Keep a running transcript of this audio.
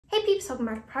Hey peeps, welcome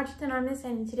back to Project Anonymous,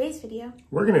 and in today's video,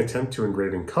 we're going to attempt to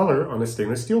engrave in color on a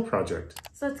stainless steel project.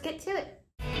 So let's get to it.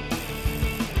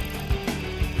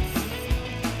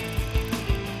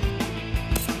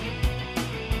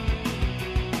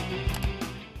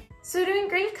 So to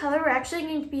engrave color, we're actually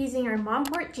going to be using our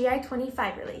Monport GI20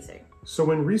 Fiber Laser. So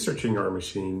when researching our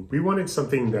machine, we wanted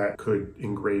something that could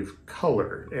engrave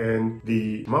color, and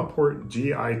the Monport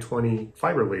GI20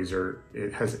 Fiber Laser,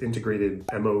 it has integrated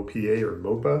MOPA or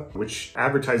MOPA, which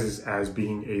advertises as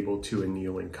being able to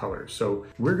anneal in color. So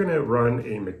we're going to run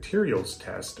a materials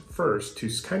test first to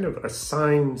kind of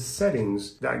assign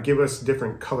settings that give us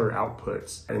different color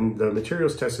outputs. And the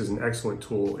materials test is an excellent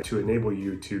tool to enable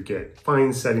you to get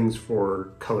fine settings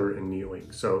for color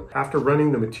annealing. So after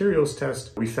running the materials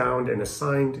test, we found and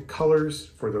assigned colors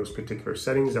for those particular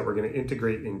settings that we're going to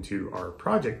integrate into our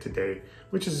project today,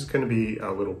 which is going to be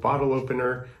a little bottle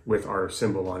opener with our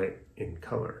symbol on it in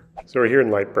color. So we're here in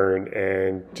Lightburn,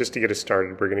 and just to get us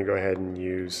started, we're going to go ahead and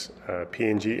use a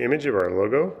PNG image of our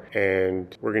logo,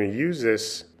 and we're going to use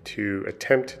this to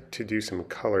attempt to do some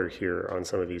color here on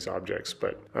some of these objects.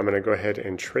 But I'm going to go ahead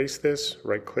and trace this,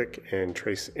 right click and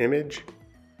trace image.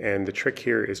 And the trick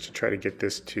here is to try to get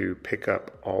this to pick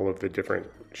up all of the different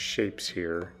shapes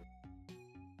here.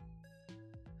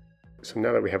 So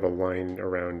now that we have a line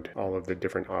around all of the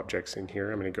different objects in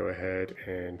here, I'm going to go ahead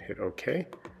and hit OK.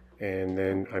 And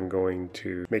then I'm going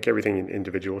to make everything an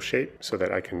individual shape so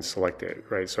that I can select it,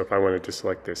 right? So if I wanted to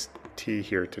select this T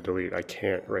here to delete, I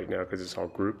can't right now because it's all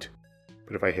grouped.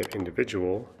 But if I hit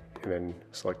individual, and then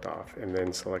select off, and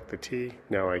then select the T,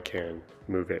 now I can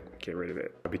move it, get rid of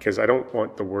it. Because I don't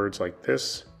want the words like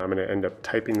this, I'm gonna end up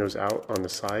typing those out on the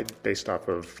side based off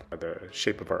of the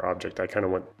shape of our object. I kind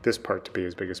of want this part to be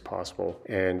as big as possible,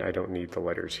 and I don't need the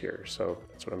letters here. So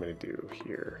that's what I'm gonna do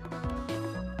here.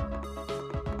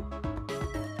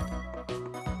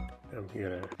 I'm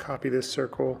gonna copy this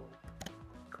circle,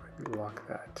 go ahead and lock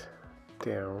that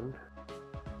down.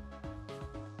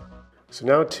 So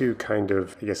now to kind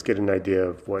of, I guess, get an idea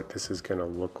of what this is going to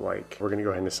look like, we're going to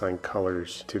go ahead and assign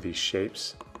colors to these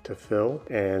shapes to fill,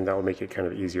 and that will make it kind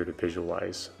of easier to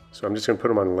visualize. So I'm just going to put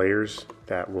them on layers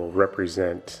that will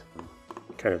represent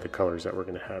kind of the colors that we're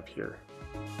going to have here.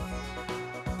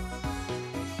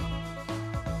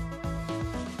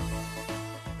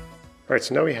 All right,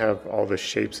 so now we have all the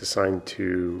shapes assigned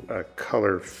to a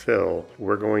color fill.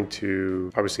 We're going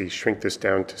to obviously shrink this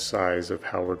down to size of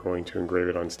how we're going to engrave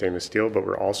it on stainless steel, but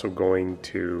we're also going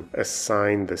to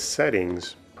assign the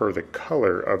settings per the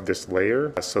color of this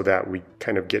layer so that we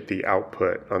kind of get the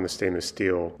output on the stainless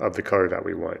steel of the color that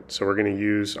we want. So we're going to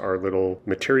use our little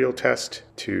material test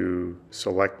to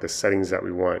select the settings that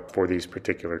we want for these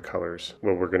particular colors.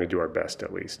 Well, we're going to do our best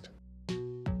at least.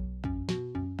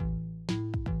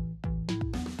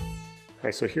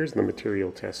 Alright, so here's the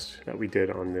material test that we did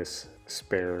on this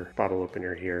spare bottle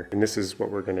opener here. And this is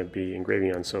what we're going to be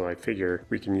engraving on, so I figure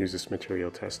we can use this material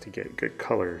test to get good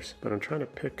colors. But I'm trying to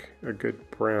pick a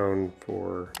good brown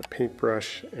for the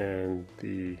paintbrush and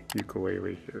the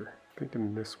ukulele here. I think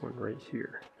I'm this one right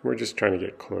here. And we're just trying to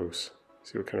get close,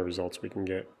 see what kind of results we can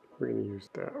get. We're going to use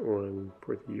that one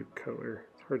for the uke color.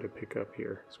 It's hard to pick up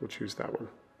here, so we'll choose that one.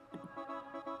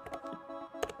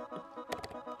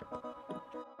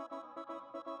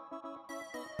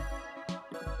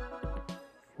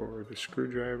 For the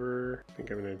screwdriver, I think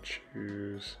I'm going to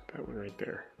choose that one right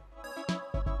there.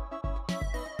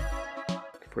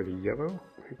 For the yellow,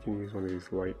 we can use one of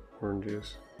these light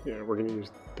oranges. Yeah, we're going to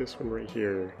use this one right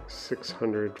here,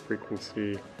 600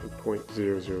 frequency and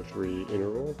 0.003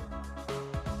 interval.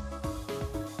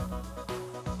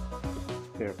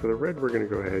 Yeah, for the red, we're going to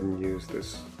go ahead and use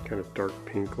this kind of dark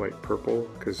pink, light purple,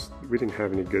 because we didn't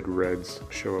have any good reds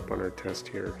show up on our test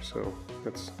here, so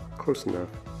that's close enough.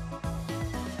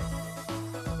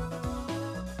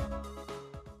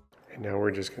 Now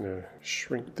we're just going to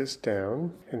shrink this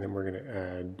down, and then we're going to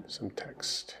add some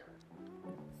text.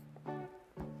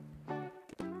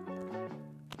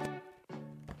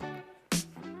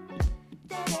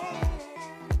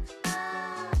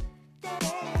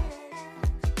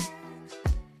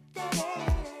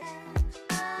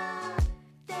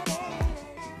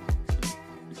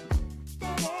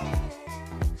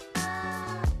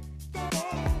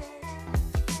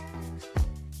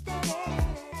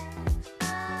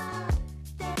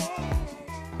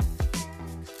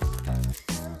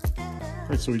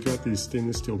 Alright, so we got these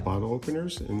stainless steel bottle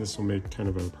openers, and this will make kind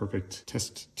of a perfect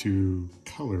test to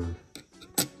color.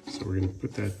 So we're going to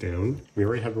put that down. We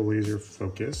already have the laser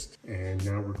focused, and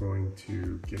now we're going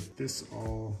to get this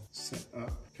all set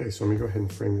up. Okay, so let me go ahead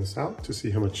and frame this out to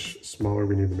see how much smaller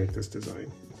we need to make this design.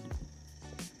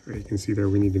 All right, you can see there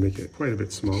we need to make it quite a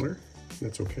bit smaller.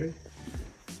 That's okay.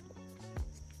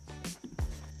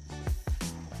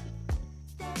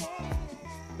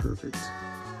 Perfect.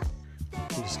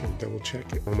 I'm just gonna double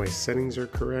check it. All my settings are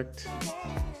correct.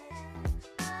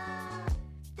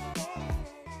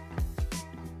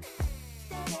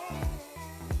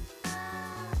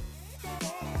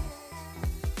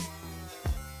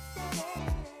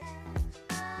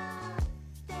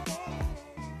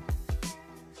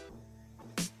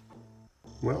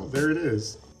 Well, there it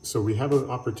is. So we have an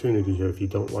opportunity here. If you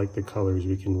don't like the colors,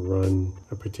 we can run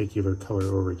a particular color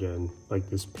over again. Like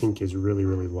this pink is really,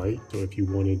 really light. So if you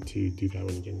wanted to do that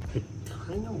one again, I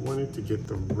kind of wanted to get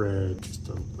the red just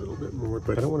a little bit more,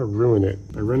 but I don't want to ruin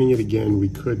it. By running it again, we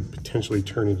could potentially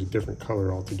turn it a different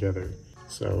color altogether.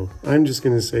 So I'm just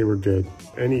gonna say we're good.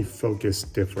 Any focus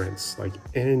difference, like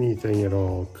anything at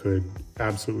all, could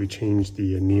absolutely change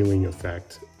the annealing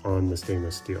effect on the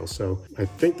stainless steel. So I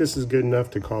think this is good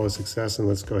enough to call a success, and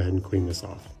let's go ahead and clean this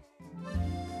off.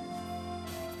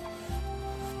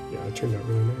 Yeah, it turned out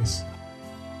really nice.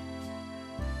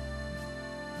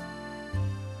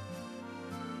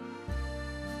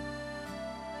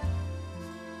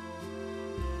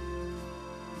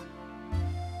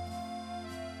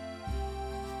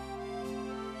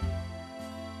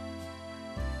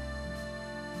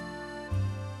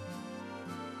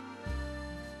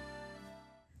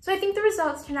 So I think the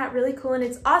results turned out really cool, and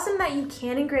it's awesome that you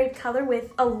can engrave color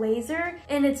with a laser,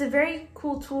 and it's a very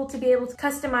cool tool to be able to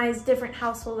customize different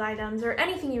household items or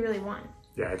anything you really want.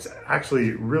 Yeah, it's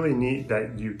actually really neat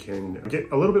that you can get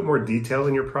a little bit more detail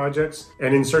in your projects,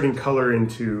 and inserting color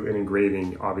into an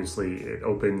engraving, obviously it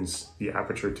opens the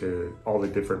aperture to all the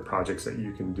different projects that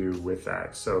you can do with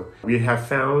that. So we have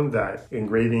found that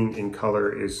engraving in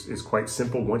color is quite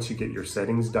simple once you get your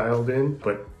settings dialed in,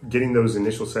 but getting those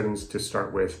initial settings to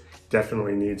start with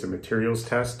definitely needs a materials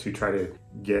test to try to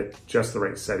get just the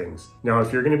right settings. Now,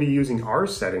 if you're going to be using our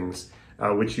settings,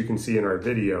 which you can see in our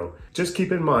video, just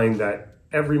keep in mind that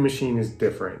every machine is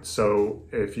different. So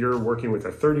if you're working with a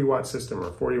 30-watt system or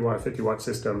a 40-watt, 50-watt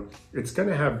system, it's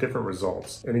gonna have different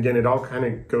results. And again, it all kind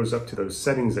of goes up to those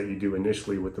settings that you do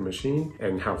initially with the machine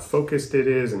and how focused it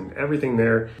is and everything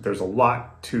there. There's a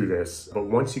lot to this, but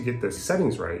once you get the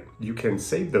settings right, you can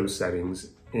save those settings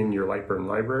in your Lightburn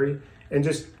library and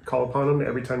just call upon them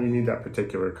every time you need that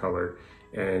particular color.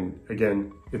 And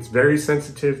again, it's very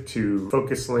sensitive to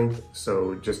focus length,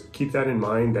 so just keep that in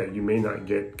mind that you may not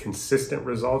get consistent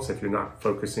results if you're not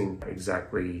focusing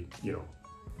exactly,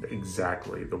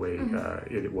 exactly the way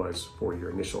it was for your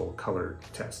initial color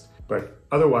test. But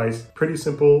otherwise, pretty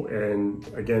simple, and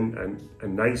again, a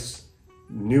nice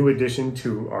new addition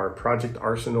to our project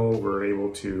arsenal. We're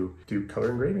able to do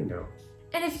color engraving now.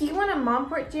 And if you want a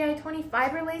Monport GI20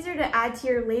 Fiber Laser to add to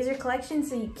your laser collection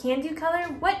so you can do color,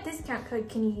 what discount code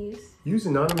can you use? Use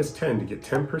Anonymous10 to get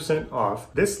 10%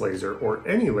 off this laser or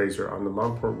any laser on the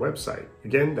Monport website.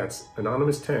 Again, that's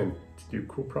Anonymous10 to do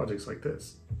cool projects like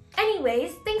this.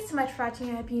 Anyways, thanks so much for watching.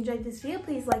 I hope you enjoyed this video.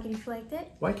 Please like it if you liked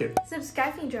it. Like it. Subscribe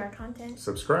if you enjoy our content.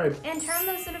 Subscribe. And turn on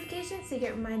those notifications so you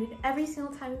get reminded every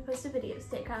single time we post a video.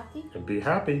 Stay crafty. And be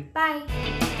happy.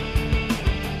 Bye.